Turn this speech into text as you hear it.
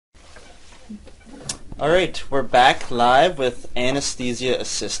All right, we're back live with Anesthesia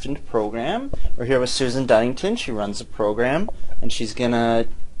Assistant Program. We're here with Susan Dunnington. She runs the program, and she's going to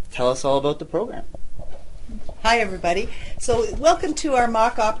tell us all about the program. Hi, everybody. So welcome to our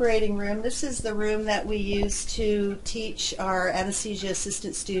mock operating room. This is the room that we use to teach our anesthesia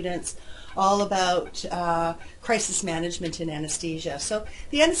assistant students all about crisis management in anesthesia. So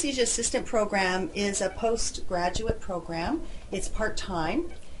the anesthesia assistant program is a postgraduate program. It's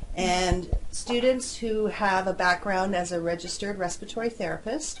part-time, and students who have a background as a registered respiratory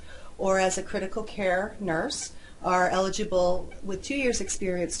therapist or as a critical care nurse are eligible with 2 years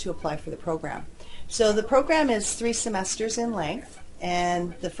experience to apply for the program. So the program is 3 semesters in length,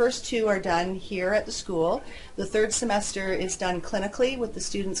 and the first 2 are done here at the school. The third semester is done clinically with the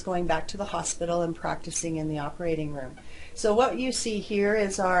students going back to the hospital and practicing in the operating room. So what you see here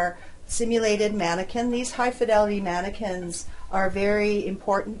is our simulated mannequin. These high fidelity mannequins are very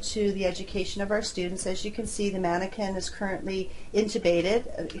important to the education of our students. As you can see, the mannequin is currently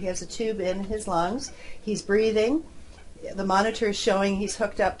intubated. He has a tube in his lungs. He's breathing. The monitor is showing he's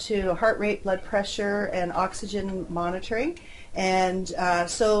hooked up to heart rate, blood pressure, and oxygen monitoring. And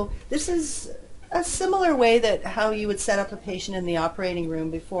so this is a similar way that how you would set up a patient in the operating room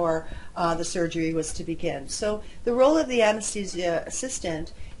before the surgery was to begin. So the role of the anesthesia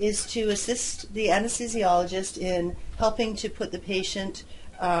assistant is to assist the anesthesiologist in helping to put the patient,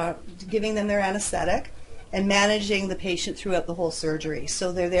 giving them their anesthetic, and managing the patient throughout the whole surgery.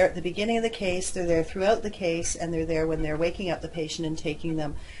 So they're there at the beginning of the case, they're there throughout the case, and they're there when they're waking up the patient and taking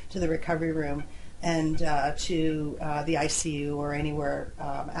them to the recovery room and to the ICU or anywhere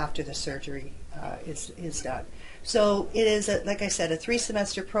after the surgery is done. So it is, like I said, a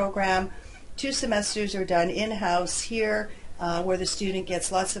 3-semester program. 2 semesters are done in-house here, where the student gets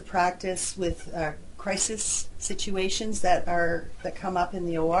lots of practice with crisis situations that come up in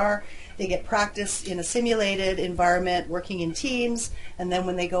the OR. They get practice in a simulated environment, working in teams, and then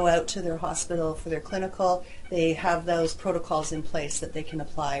when they go out to their hospital for their clinical, they have those protocols in place that they can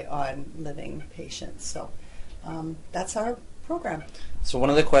apply on living patients. So that's our program. So one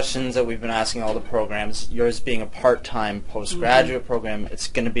of the questions that we've been asking all the programs, yours being a part-time postgraduate program, it's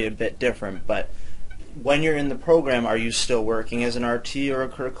going to be a bit different, but when you're in the program, are you still working as an RT or a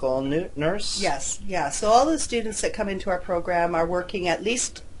critical nurse? Yes, yeah. So all the students that come into our program are working at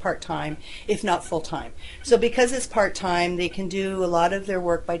least part-time, if not full-time. So because it's part-time, they can do a lot of their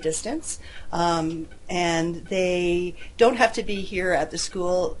work by distance, and they don't have to be here at the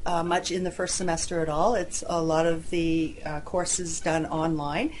school much in the first semester at all. It's a lot of the courses done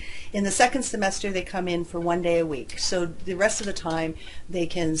online. In the second semester, they come in for 1 day a week. So the rest of the time, they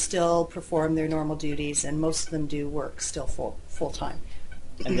can still perform their normal duties, and most of them do work still full-time.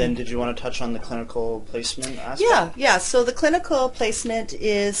 And then did you want to touch on the clinical placement aspect? Yeah. So the clinical placement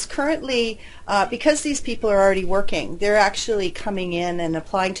is currently, because these people are already working, they're actually coming in and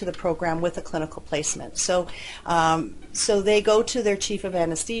applying to the program with a clinical placement. So, so they go to their chief of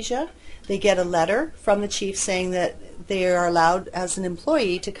anesthesia. They get a letter from the chief saying that they are allowed as an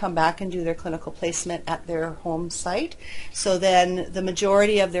employee to come back and do their clinical placement at their home site. So then the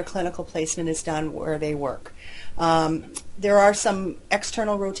majority of their clinical placement is done where they work. There are some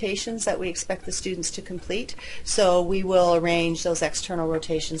external rotations that we expect the students to complete, so we will arrange those external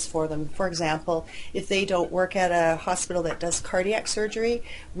rotations for them. For example, if they don't work at a hospital that does cardiac surgery,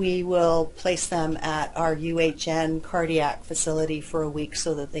 we will place them at our UHN cardiac facility for a week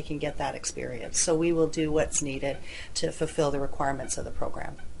so that they can get that experience. So we will do what's needed to fulfill the requirements of the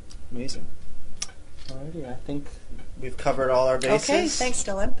program. Amazing. Alrighty, I think we've covered all our bases. Okay, thanks,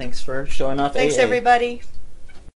 Dylan. Thanks for showing off Thanks, AA. everybody.